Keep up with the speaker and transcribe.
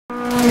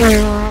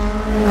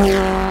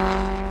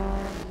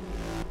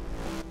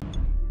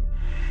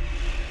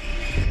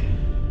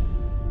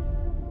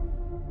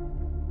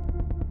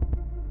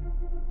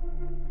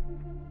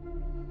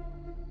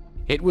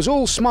It was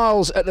all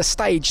smiles at the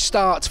stage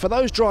start for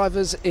those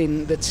drivers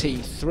in the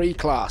T3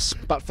 class,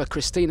 but for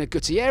Cristina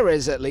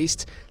Gutierrez at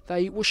least,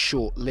 they were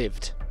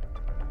short-lived.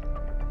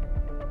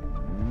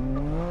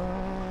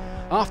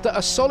 After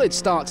a solid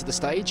start to the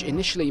stage,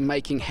 initially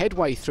making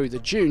headway through the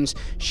dunes,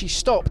 she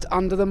stopped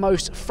under the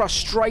most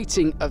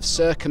frustrating of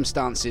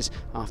circumstances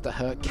after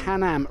her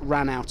Can-Am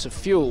ran out of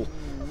fuel.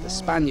 The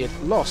Spaniard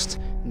lost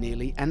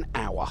nearly an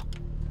hour.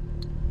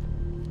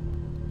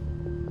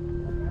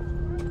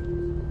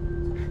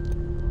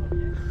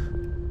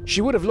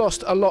 She would have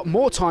lost a lot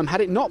more time had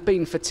it not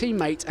been for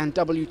teammate and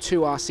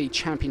W2RC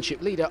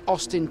Championship leader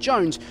Austin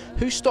Jones,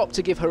 who stopped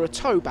to give her a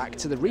tow back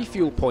to the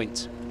refuel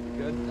point.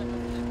 Good.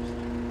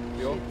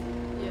 Fuel?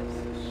 Yes.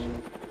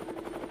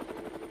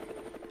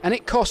 And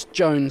it cost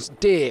Jones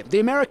dear. The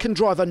American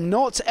driver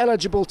not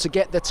eligible to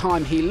get the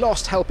time he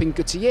lost helping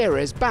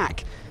Gutierrez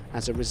back.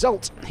 As a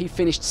result, he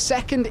finished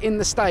second in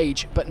the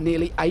stage, but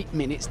nearly 8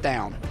 minutes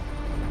down.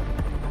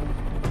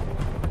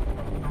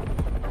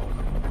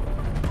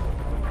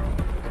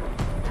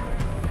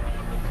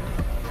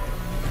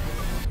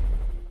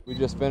 We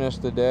just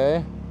finished the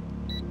day.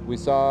 We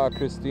saw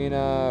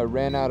Cristina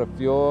ran out of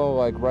fuel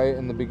like right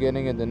in the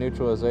beginning of the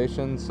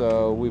neutralization,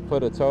 so we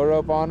put a tow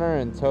rope on her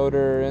and towed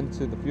her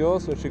into the fuel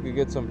so she could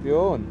get some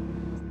fuel.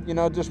 And you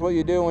know, just what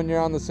you do when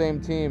you're on the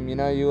same team, you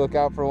know, you look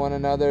out for one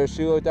another.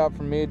 She looked out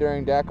for me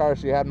during Dakar.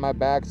 She had my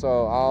back,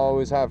 so I'll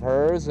always have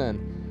hers.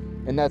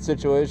 And in that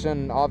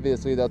situation,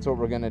 obviously that's what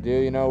we're gonna do.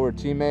 You know, we're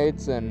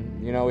teammates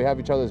and you know, we have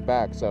each other's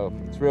back, so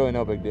it's really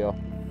no big deal.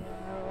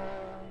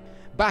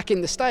 Back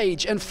in the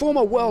stage, and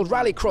former World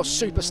Rallycross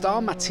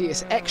superstar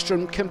Matthias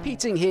Ekström,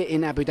 competing here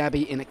in Abu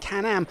Dhabi in a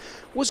Can-Am,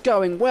 was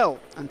going well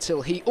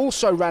until he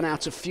also ran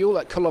out of fuel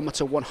at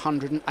kilometre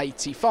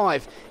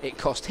 185. It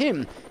cost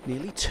him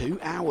nearly 2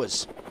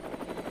 hours.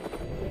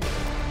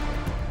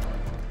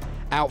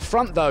 Out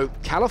front though,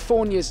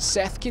 California's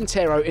Seth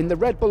Quintero in the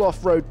Red Bull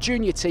Off-Road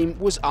Junior team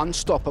was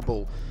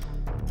unstoppable.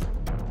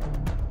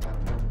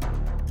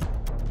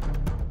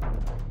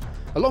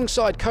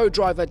 Alongside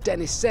co-driver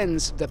Dennis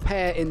Zenz, the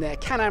pair in their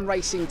Can-Am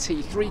Racing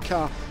T3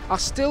 car are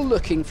still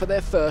looking for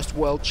their first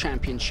World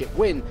Championship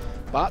win,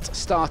 but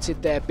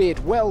started their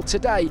bid well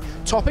today,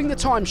 topping the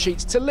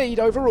timesheets to lead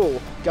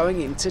overall going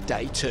into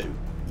day 2.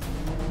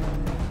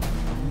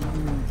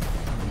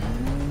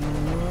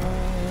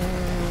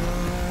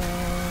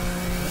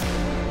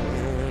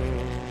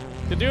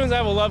 The dunes, I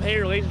have a love-hate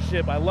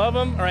relationship. I love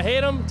them, or I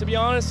hate them, to be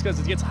honest, because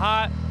it gets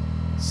hot,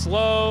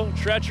 slow,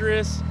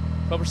 treacherous.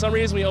 But for some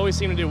reason, we always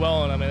seem to do well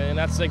on them, and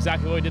that's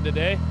exactly what we did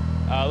today.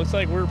 Looks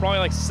like we're probably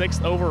like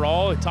 6th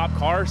overall, top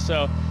car,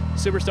 so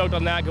super stoked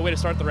on that. Good way to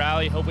start the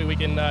rally. Hopefully we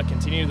can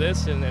continue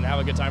this and have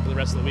a good time for the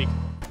rest of the week.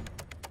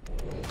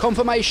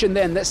 Confirmation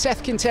then that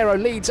Seth Quintero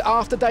leads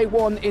after day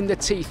 1 in the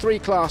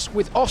T3 class,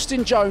 with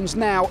Austin Jones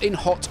now in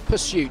hot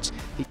pursuit.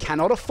 He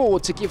cannot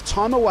afford to give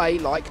time away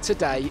like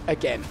today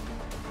again.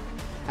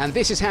 And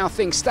this is how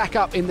things stack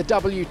up in the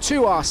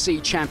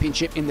W2RC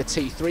Championship in the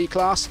T3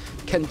 class.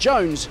 Can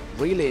Jones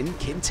reel in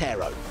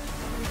Quintero?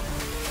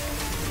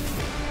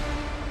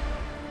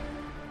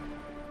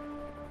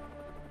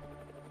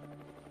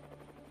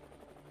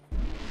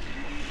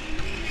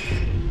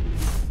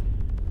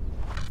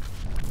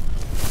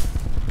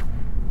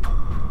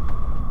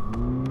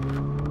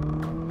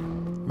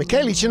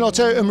 Michele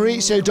Chinotto and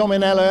Maurizio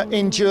Dominella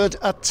endured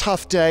a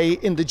tough day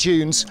in the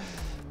dunes.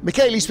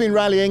 Michele's been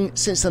rallying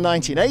since the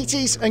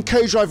 1980s, and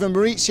co-driver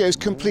Maurizio's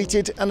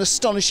completed an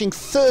astonishing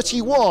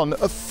 31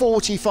 of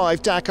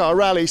 45 Dakar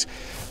rallies,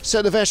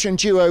 so the veteran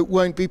duo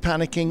won't be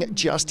panicking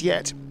just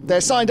yet. They're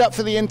signed up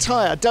for the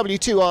entire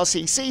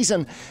W2RC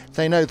season.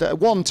 They know that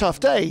one tough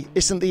day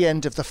isn't the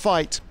end of the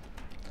fight.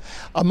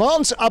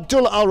 Oman's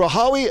Abdullah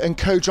Al-Rahawi and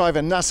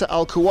co-driver Nasser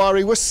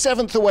Al-Kuwari were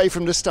 7th away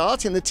from the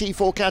start in the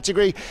T4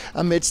 category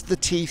amidst the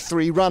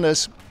T3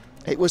 runners.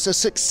 It was a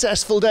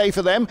successful day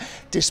for them.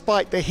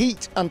 Despite the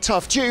heat and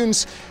tough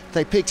dunes,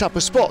 they picked up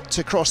a spot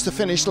to cross the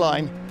finish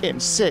line in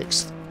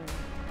 6th.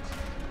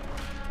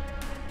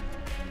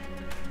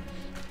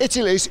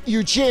 Italy's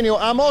Eugenio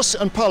Amos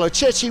and Paolo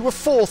Cecchi were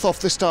 4th off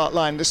the start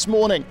line this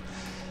morning.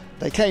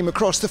 They came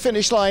across the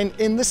finish line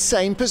in the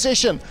same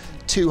position,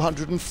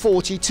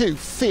 242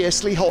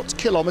 fiercely hot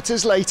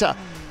kilometres later.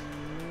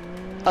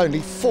 Only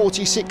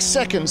 46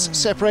 seconds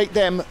separate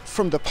them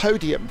from the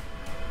podium.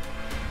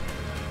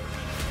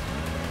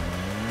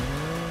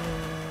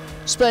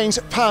 Spain's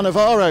Pau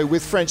Navarro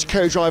with French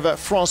co-driver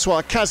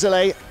Francois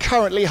Cazelet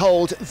currently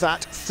hold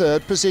that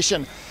 3rd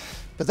position.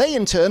 But they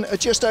in turn are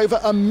just over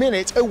a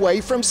minute away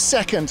from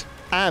 2nd.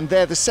 And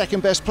they're the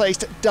 2nd best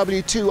placed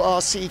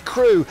W2RC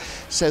crew.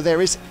 So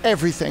there is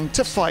everything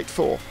to fight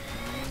for.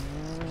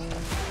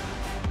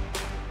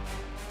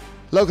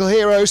 Local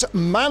heroes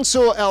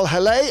Mansour El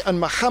Haleh and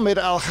Mohamed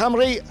Al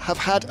Hamri have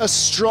had a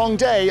strong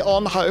day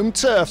on home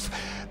turf.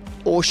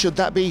 Or should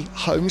that be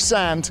home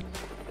sand?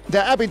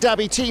 The Abu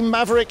Dhabi team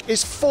Maverick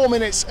is 4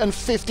 minutes and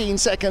 15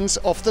 seconds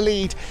off the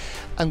lead.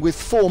 And with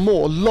 4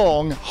 more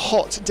long,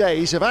 hot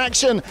days of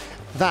action,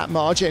 that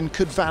margin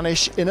could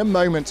vanish in a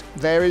moment.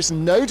 There is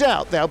no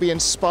doubt they'll be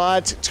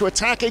inspired to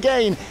attack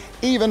again,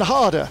 even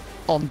harder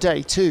on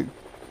day 2.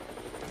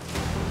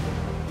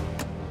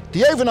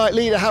 The overnight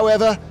leader,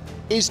 however,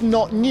 is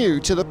not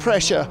new to the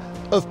pressure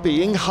of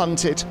being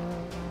hunted.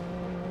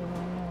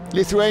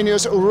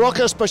 Lithuania's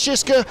Rokas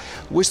Pašiska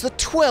was the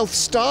 12th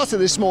starter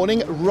this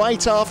morning,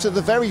 right after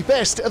the very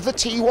best of the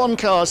T1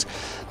 cars.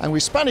 And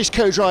with Spanish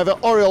co-driver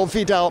Oriol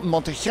Vidal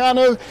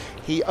Montejano,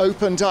 he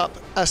opened up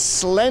a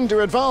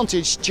slender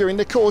advantage during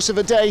the course of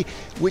a day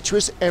which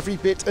was every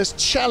bit as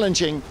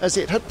challenging as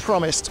it had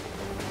promised.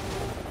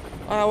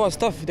 It was a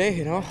tough day,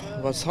 you know.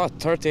 It was hot,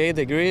 38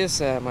 degrees.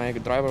 My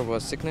driver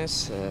was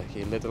sickness.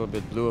 He little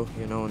bit blew,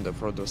 you know,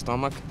 for the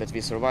stomach. But we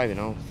survived, you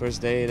know.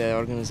 First day, the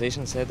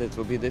organization said it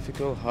will be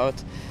difficult,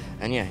 hot,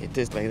 and yeah, it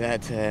is like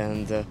that.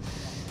 And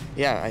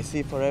yeah, I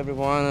see for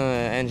everyone,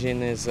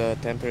 engine is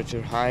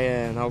temperature high,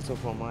 and also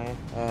for my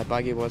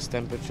buggy was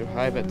temperature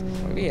high. But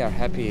we are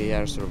happy, we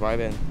are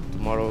surviving.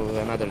 Tomorrow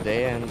another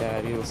day, and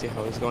we will see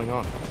how it's going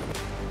on.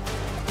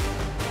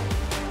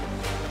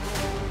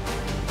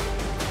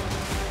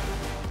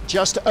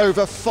 Just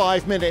over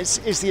 5 minutes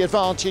is the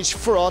advantage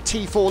for our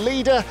T4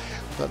 leader,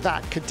 but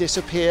that could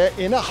disappear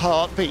in a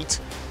heartbeat.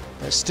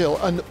 There's still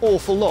an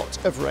awful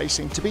lot of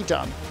racing to be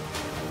done.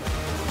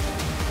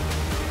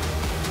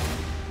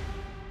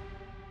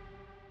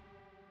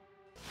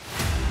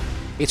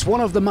 It's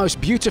one of the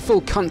most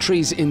beautiful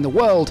countries in the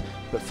world,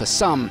 but for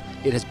some,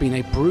 it has been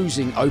a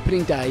bruising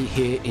opening day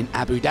here in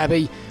Abu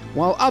Dhabi,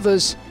 while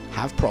others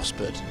have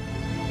prospered.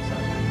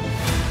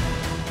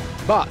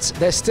 But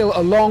there's still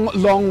a long,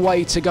 long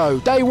way to go.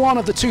 Day 1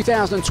 of the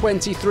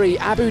 2023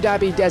 Abu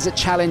Dhabi Desert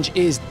Challenge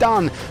is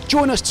done.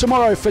 Join us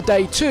tomorrow for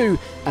day 2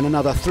 and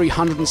another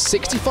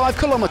 365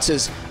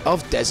 kilometres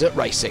of desert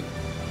racing.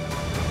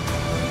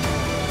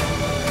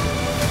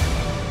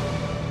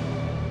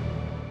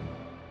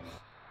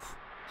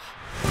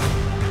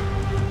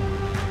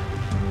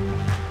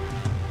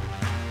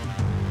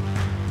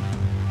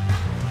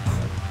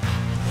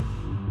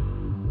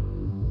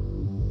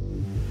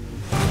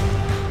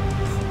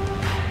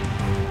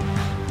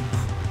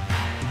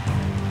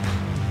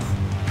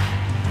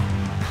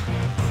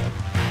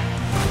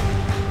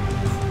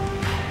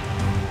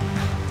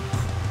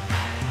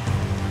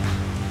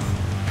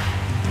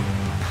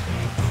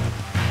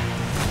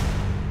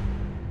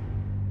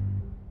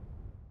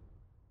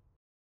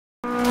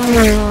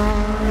 Yeah.